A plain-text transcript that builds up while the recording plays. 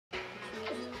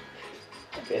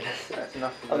fairness. That's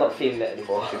nothing. I'm not feeling it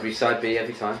anymore. Should we side B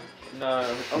every time? No,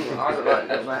 I don't like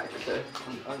little Mac, so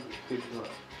I'm good for that.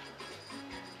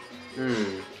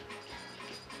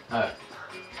 Oh.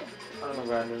 I'm a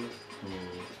random.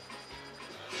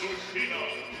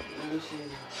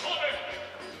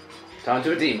 Time to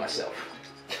redeem myself.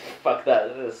 Fuck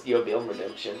that, you're beyond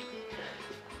redemption.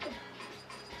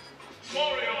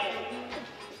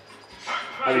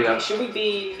 Should we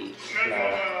be... No.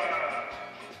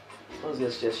 I was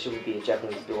gonna suggest, should we be a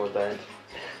Japanese boy band?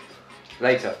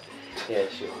 Later. Yeah,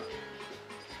 sure.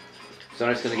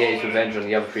 Sonic's gonna get his revenge on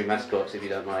the other 3 mascots if you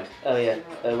don't mind. Oh yeah,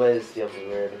 where's the other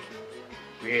Raven?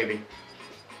 Really?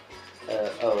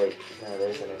 Oh wait, no, there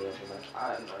isn't any other mascot.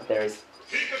 I don't know. There is.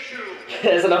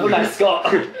 There's another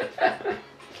mascot!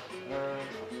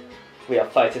 We are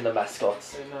fighting the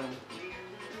mascots. I don't know.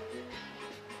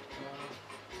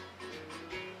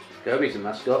 Gobi's a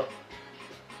mascot.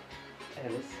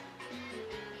 Ellis.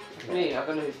 Me, I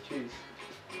don't know who to choose.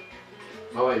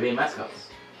 Oh wait, being mascots?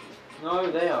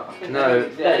 No, they are. I think No,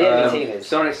 the only team is.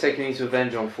 Sonic's taking his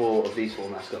revenge on 4 of these 4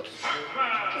 mascots.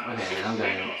 Okay, then I'm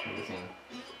going with the team.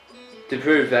 To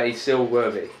prove that he's still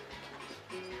worthy.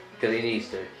 Because he needs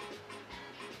to.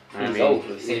 I He's mean, old,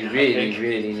 we've he seen that, I really, think.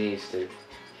 really needs to.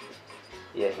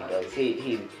 Yeah, he does.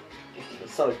 He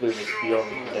Sonic Boom is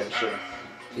beyond redemption.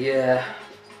 Yeah.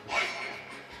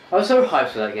 I was so hyped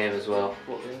for that game as well.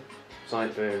 What game?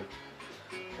 Sonic Boom.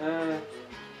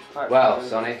 Wow, Wow,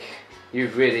 Sonic,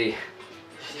 you've really...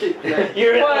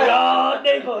 You're in the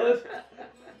neighborhood!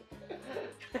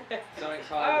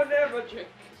 Sonic's I'll hired, never drink.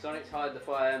 Sonic's hired the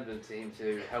Fire Emblem team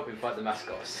to help him fight the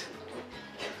mascots.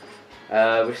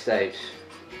 Which stage?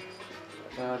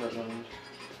 I don't know.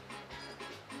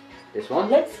 This one?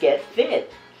 Let's get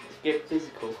fit! Get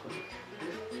physical.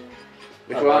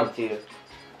 Which I'll one? go to you.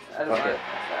 I don't Okay. like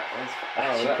that one's.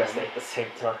 Actually, that pressed one. it at the same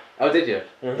time. Oh, did you?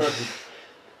 I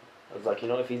was like, you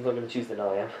know, if he's not going to choose, then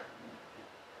I am.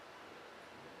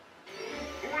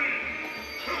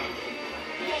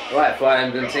 Right, Fire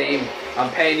Emblem team, I'm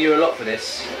paying you a lot for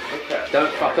this. Okay.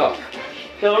 Don't fuck up.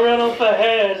 Don't run off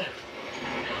ahead!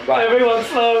 Right, Everyone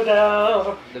slow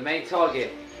down! the main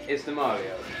target is the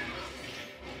Mario.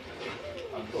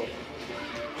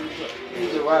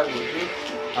 Who's a rival?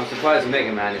 I'm surprised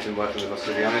Mega Man isn't working with us,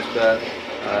 to be honest, but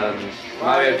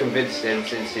Mario convinced him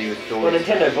since he was Well, Dory's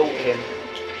Nintendo friend. bought him.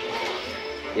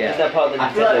 Yeah. Is that part of the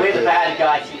I feel like Nintendo we're the group? bad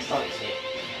guys who Sonic shit.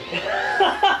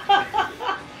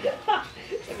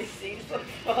 Have you seen Sonic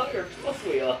Fire? Of course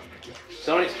we are.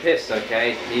 Sonic's pissed,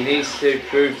 okay? He needs to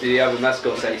prove to the other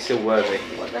mascots that he's still worthy.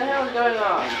 What the hell is going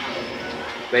on?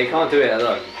 But he can't do it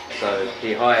alone, so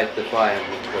he hired the Fire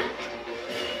Emblem crew.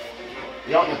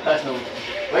 You want your personal,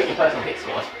 wait your personal hit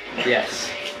squad.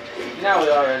 Yes. Now we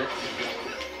are ready.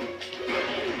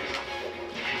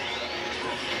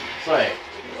 Sorry.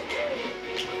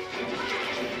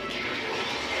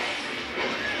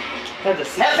 Have the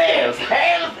six Help scales. me!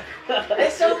 Help!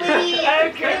 It's so me!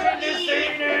 I'm coming to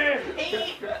Cena!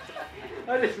 I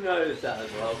just noticed that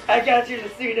as well. I got you,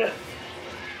 Cena.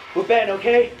 We're Ben,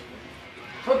 okay?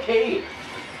 Okay.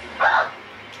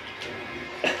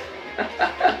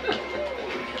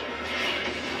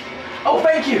 Oh,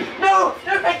 thank you! No!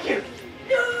 No, thank you!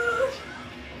 No!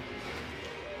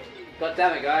 God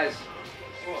damn it, guys.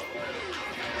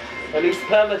 At least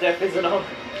permadeath isn't on.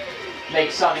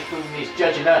 Make Sonic Boom is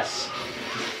judging us.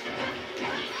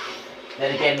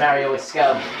 Then again, Mario is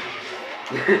scum.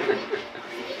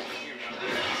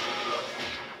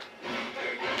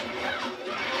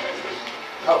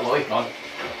 Oh, well, he's gone.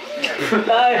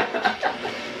 No.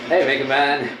 Hey, Mega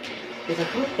Man. He's like,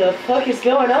 what the fuck is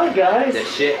going on, guys? The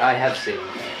shit I have seen.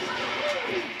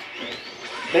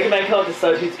 Mega Man can't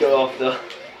decide who to go after.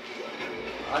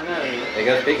 I know. There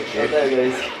goes Oh, Pikachu. there he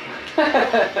goes.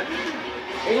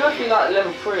 It must be like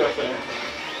level 3 or something.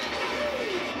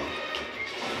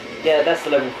 Yeah, that's the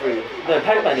level 3. No,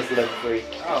 Pac-Man is the level 3.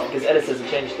 Oh. Because Ellis hasn't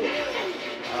changed it.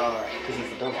 Alright. Because he's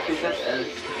the dumb. Because that's Ellis.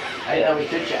 I didn't know we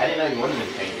could change. I didn't know we wanted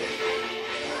to change it.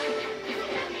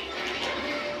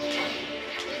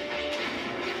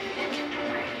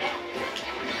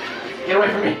 Get away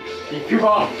from me! You keep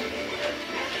on!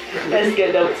 Let's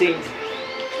get double teamed.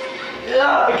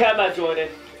 Yeah. Can man join in?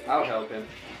 I'll help him.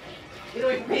 Get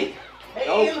away from me! Hey,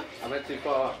 Oh, you. I went too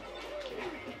far.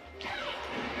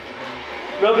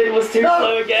 Robin was too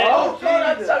slow again. Oh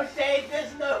god, I'm so dead!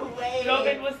 There's no way!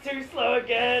 Robin was too slow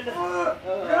again.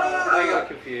 I got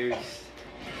confused.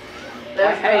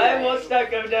 I watched that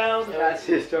go down. That's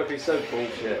his trophy so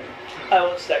bullshit. I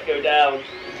watched that go down.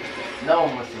 No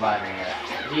one was surviving it.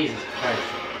 Jesus Christ.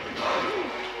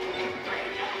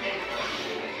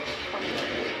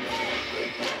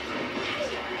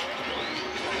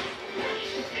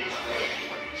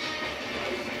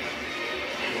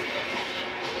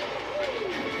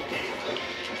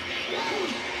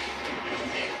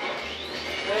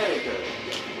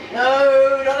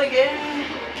 Not again!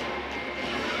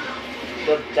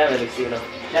 God damn it, Lucina.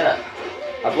 Shut up.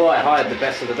 I thought I hired the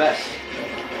best of the best.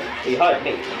 You hired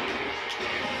me.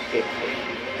 Okay.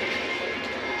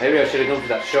 Maybe I should have gone for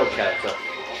that short character.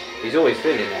 He's always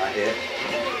feeling it, I hear.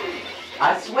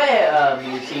 I swear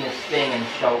Lucina's thing and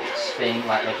Schultz's thing,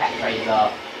 like their catchphrases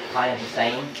are kind of the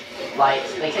same. Like,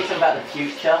 they say something about the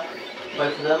future,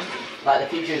 both of them. Like,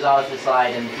 the future is ours to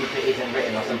decide and the future isn't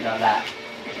written or something like that.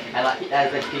 And like,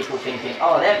 there's people thinking,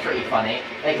 oh, they're pretty funny.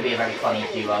 They could be a very funny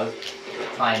duo.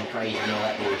 Time crazy and all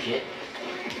that bullshit.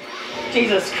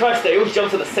 Jesus Christ, they all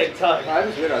jumped at the same time. I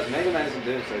just realised Mega Man isn't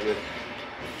doing so good.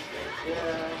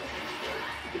 Yeah.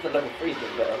 Get the level 3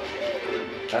 thing better.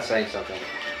 That's saying something.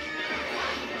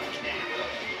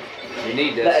 You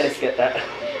need this. Let Ellis get that.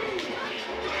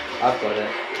 I've got it.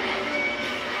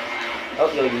 I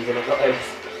hope you're using it, not Ellis.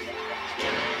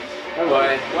 Don't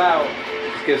worry. Wow.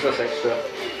 This gives us extra.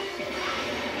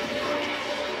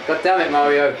 God damn it,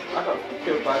 Mario. I got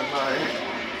killed by Mario.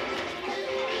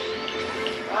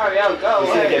 Mario, go He's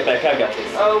gonna away! get back, I got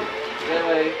this. Oh, get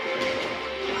away!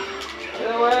 Get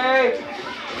away!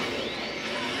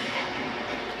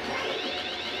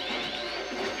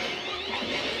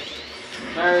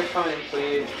 Mario, come in,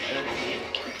 please.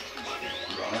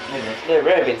 There are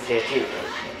rabbits here too.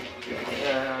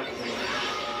 Yeah.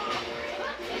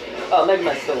 Oh, Mega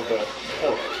Man's still good.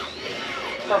 Oh.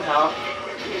 Somehow,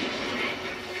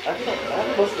 I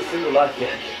haven't lost a single life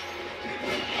yet.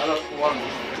 I lost one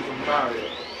because of Mario.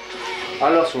 I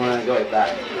lost one and got it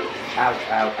back. Ow,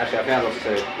 ow. Actually, I think I lost two.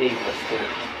 Yeah, you lost two.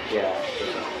 Yeah.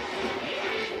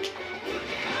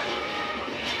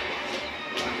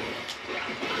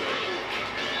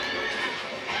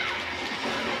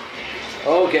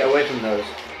 Oh, get away from those.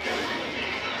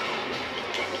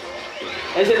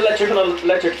 Is it electric on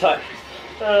electric type?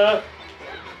 What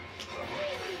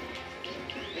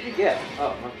did you get?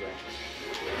 Oh, my bad.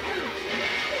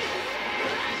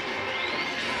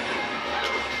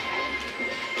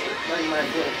 Mega Man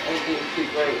didn't anything too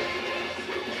great.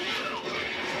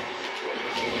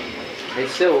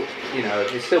 It's still, you know,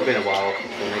 it's still been a while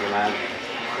for Mega Man.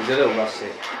 He's a little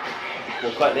rusty.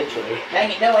 Well, quite literally.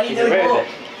 Dang it, no, I need He's to a do more!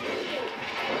 rabbit.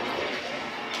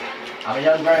 I'm a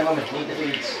young grown woman, need the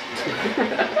foods.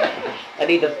 I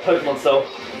need the Pokemon soul.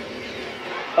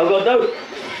 Oh god, no!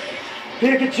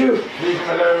 Pikachu! Leave him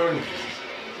alone!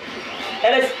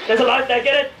 Ellis, there's a life there,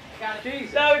 get it!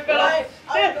 Jeez. No, he fell Life!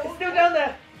 off! Yeah, it's still down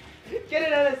there! Get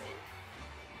it, Ellis!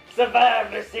 Survive,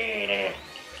 Lucini!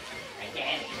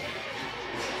 Again.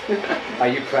 Are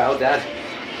you proud, Dad?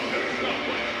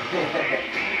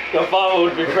 Your father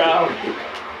would be proud.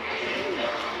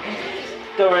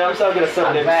 Don't worry, I'm still gonna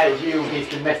summon I'm him. glad you, his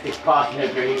domestic partner,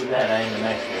 agree with that. I am the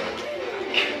next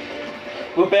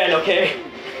one. We're banned, okay?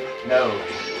 No.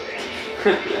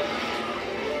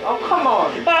 Oh, come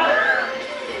on!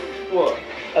 What?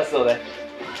 I saw that.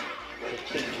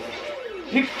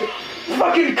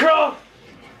 Fucking crow!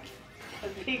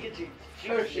 Pikachu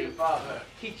Curse you, father.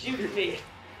 He juked me.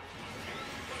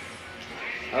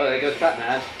 Oh, there goes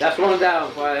Batman. That's one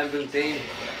down for our Emblem team.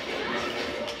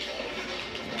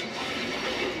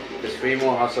 There's 3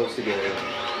 more hustles to go.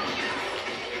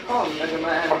 Come on, Mega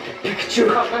Man. Pikachu!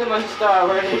 Come on, Mega Man star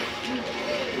already.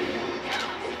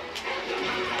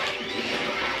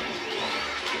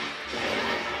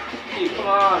 You, come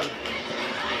on.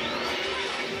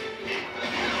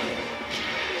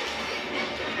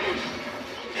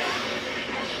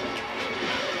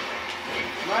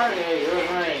 Mario, you're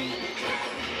annoying.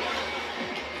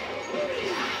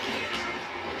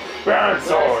 Burn Where's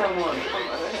sword! someone? Come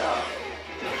on, yeah.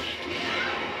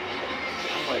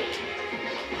 Wait.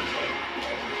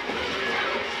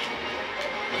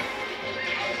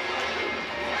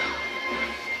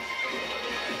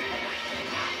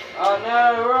 Oh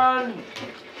no, run!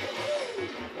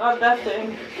 Not that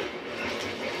thing.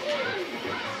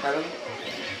 Callum?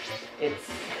 It's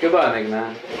Goodbye, Mega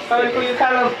Man. Coming for you,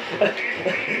 Callum!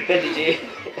 Benji.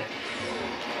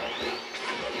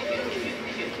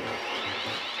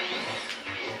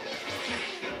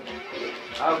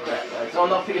 Oh crap, that's So I'm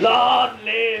not feeling. Long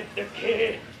live the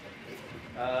king!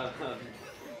 Robin,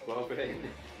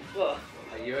 What?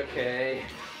 are you okay?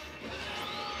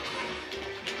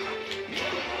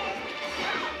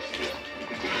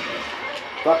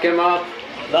 Fuck him up!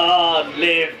 Long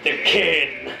live the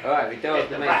king! Alright, we dealt with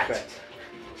the main rat. threat.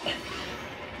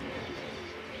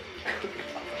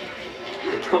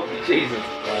 Oh, Jesus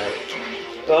Christ.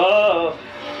 Oh!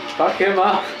 Fuck him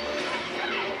up!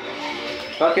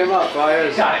 Fuck him up,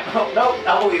 fires! Got it. Oh, no,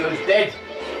 oh, he was dead.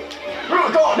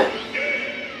 Rubicon!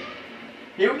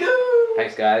 Here we go!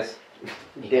 Thanks, guys.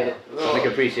 You did it. I think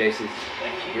appreciates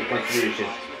your contribution.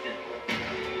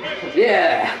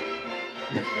 Yeah!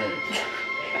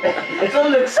 It all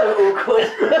looks so awkward.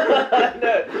 I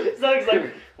know. Sonic's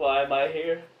like, why am I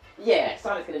here? Yeah,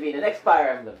 Sonic's gonna be in the next Fire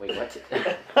Emblem. Wait, what?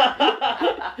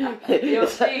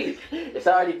 It's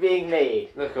already being made.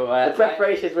 Look The at that.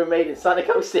 preparations were made in Sonic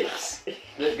 06.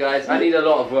 Look guys, I need a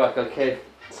lot of work, okay?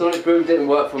 Sonic Boom didn't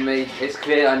work for me. It's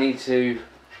clear I need to...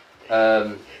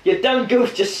 You dumb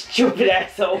goof, you stupid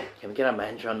asshole. Can we get our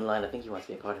manager on the line? I think he wants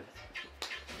to be a part of it.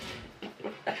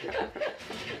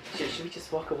 Should we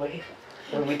just walk away?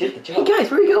 Well, we did the Hey job. guys,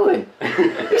 where are you going?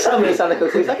 You saw me in Sonic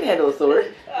 06, I can handle the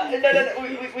story.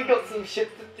 No, we got some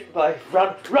shit to do by.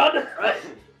 Run!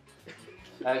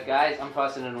 guys, I'm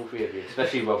faster than all three of you,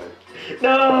 especially Robin.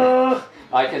 No!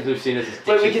 I can do Cena's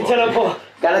Wait, we can teleport.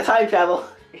 Gotta time travel.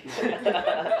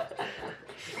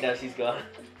 Now she's gone.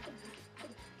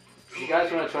 You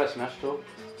guys want to try Smash Talk?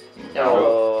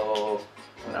 No.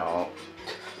 No.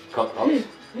 Cops?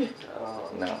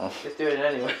 Oh. No. Let's do it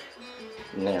anyway.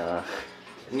 No.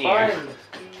 Fine.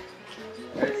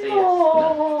 Say yes.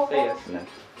 No. Say yes. No.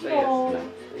 Say yes.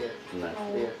 No. Say yes. No.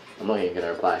 Say yes. I'm not even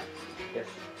gonna reply. Yes.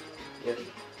 Yes.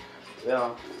 Yeah.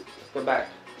 Let's go back.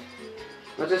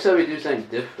 I just said we do something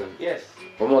different. Yes.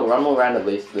 One more round at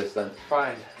least this time.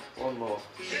 Fine. One more.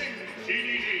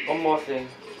 One more thing.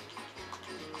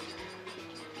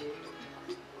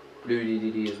 Blue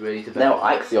DDD is ready to Now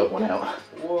Ike's the odd one out.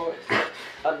 What? I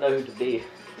don't know who to be.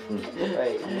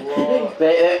 Wait, what?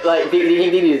 Like,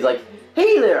 DDD is like,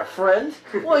 hey there, friend!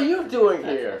 What are you doing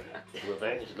here?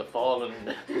 Revenge the fallen.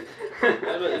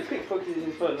 Look, he's quick focusing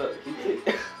his phone, look.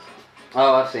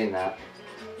 Oh, I've seen that.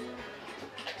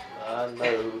 I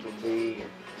know who to be.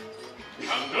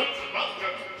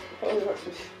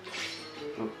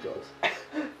 Oh god.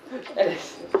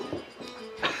 Ellis.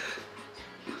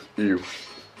 You.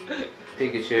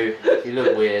 Pikachu, you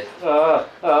look weird. What's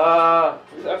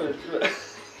happening? Look.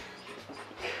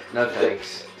 No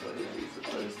thanks. What is he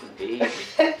supposed to be?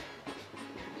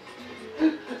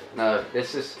 No,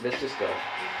 let's just go.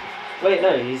 Wait,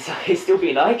 no, he's still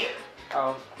being Ike.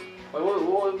 Oh. Wait, what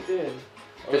are we doing?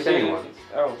 Are Just we doing- anyone.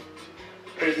 Oh.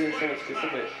 Are we doing something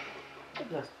specific?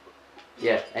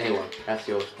 Yeah, anyone. That's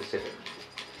your specific.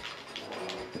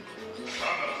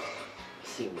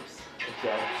 Seems.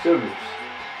 Okay. Soon.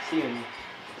 Steven.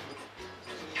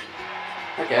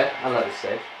 Okay, I like this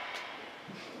stage.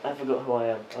 I forgot who I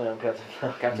am. I am Captain.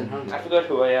 Captain Homo. I forgot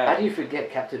who I How am. do you forget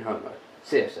Captain Homo?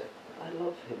 Seriously. I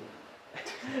love him.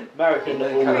 American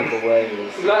In all of the ways.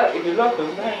 If you love him,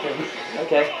 American.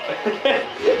 Okay.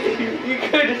 you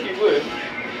could if you would.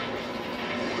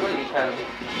 Well, you can.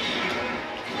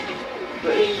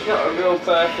 But he's not a real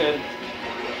person.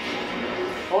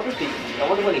 I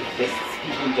wonder when he fists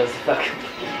people he does fucking.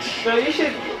 So you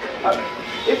should.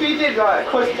 If you did like a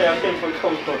cosplay, I think for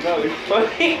Comic Con, that would be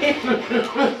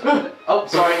funny. Oh,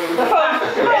 sorry.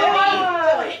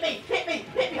 Hit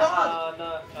me hard!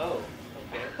 No. Oh.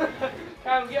 Okay.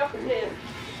 Cam, get off of here.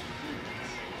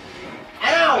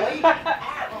 Ow!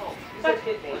 Ow! You said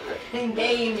hit me. In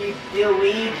game, you deal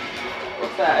weed.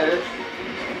 What's that, Ellis?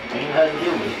 You heard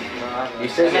deal weed. You I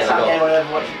said guess that I'm a lot. going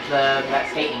to watch that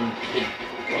skating kid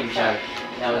show.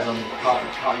 That was on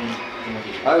Cartoon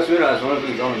Movie. I just realised one of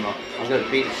them's on or not. I'm going to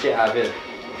beat the shit out of him.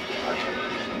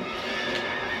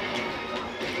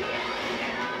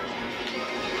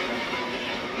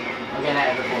 I'm getting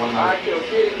out of it for one I more. killed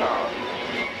Kitty Car.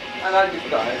 And I just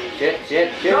died.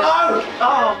 Shit. No!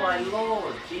 Oh my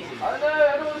lord, Jesus. Oh no,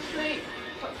 I don't want to sleep.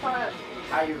 Stop trying.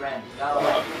 How you ran?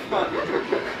 Oh.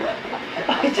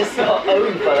 I just got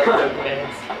owned by that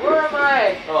Pokemon. Where am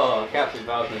I? Oh, Captain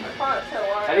Falcon. I can't tell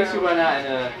where I At least you am. went out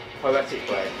in a poetic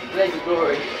way. Blaze of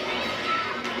Glory.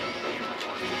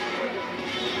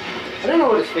 I don't know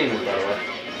what it's feeling, by the way.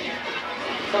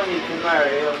 Someone you can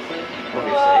marry, obviously.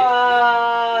 Obviously.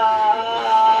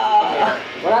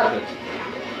 What happened?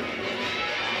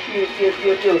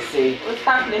 You'll see. What's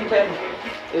happening then?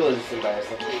 It was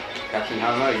embarrassing. Captain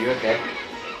Homo, are you okay?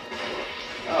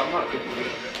 Oh, I'm not good.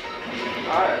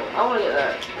 Alright, I want to get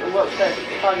that. It works best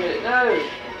if I get it. No!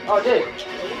 Oh, I did.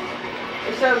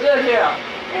 It's so good here.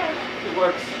 It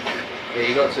works. Yeah,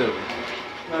 you got two of them.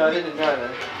 No, I didn't know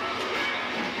that.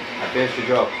 I finished the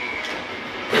job.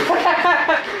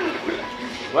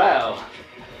 Well.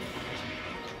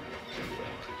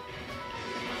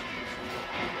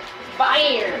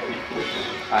 Fire!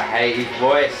 I hate his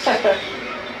voice.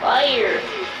 Fire!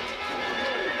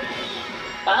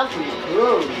 Bounty's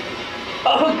gross.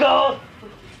 Oh god!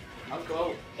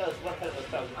 Uncle. That was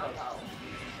 100,000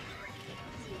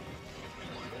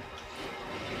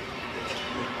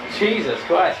 Jesus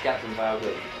Christ, Captain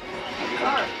Falcon. I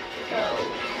can't tell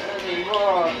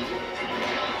anymore.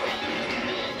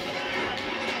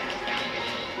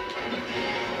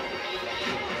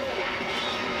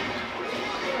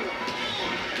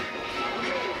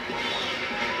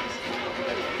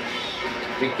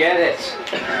 We get it.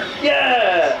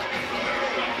 Yeah!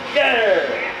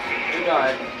 Yeah! You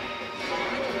died.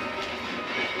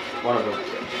 One of them.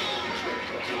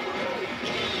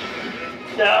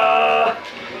 No!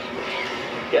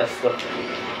 Get stuck.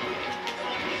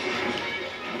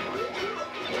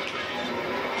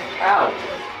 Ow.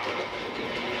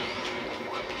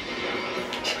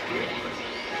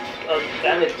 Oh,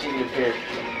 damn it, Jigglypuff.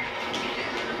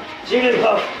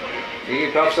 Jigglypuff!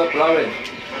 Jigglypuff, stop blowing.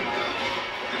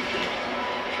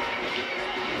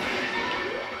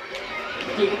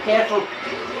 Keep it careful.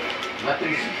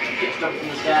 Weapons get stuck in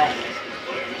the sky.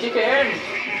 Chicken!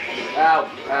 Ow,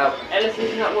 ow. Ellis,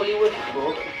 isn't that what you wished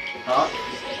for? Huh?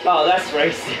 Oh, that's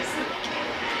racist.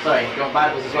 Sorry, you want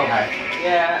bad was as well, Harry?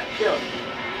 Yeah, sure.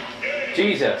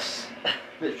 Jesus.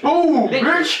 Boom,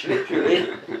 bitch!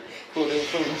 Literally. Falling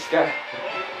from the sky.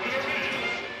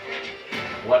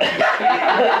 What?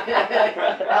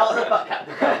 How the fuck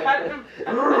Captain Falcon?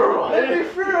 Let me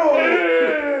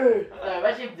through! No,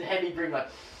 imagine if the heavy bring like,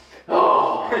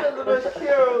 oh, oh, that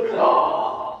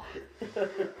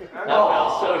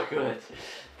felt so good.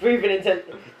 Breathing into.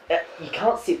 You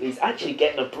can't see, but he's actually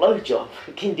getting a blowjob.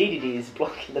 King Dedede is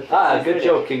blocking the. Ah, good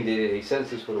job, King Diddy. He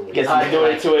sends us for the win. Gets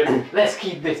annoyed to him. Let's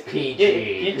keep this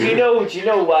PG. Do you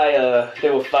know why they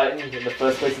were fighting in the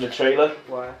first place in the trailer?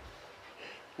 Why?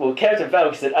 Well, Captain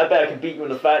Falcon said, "I bet I can beat you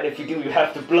in a fight, and if you do, you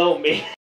have to blow me."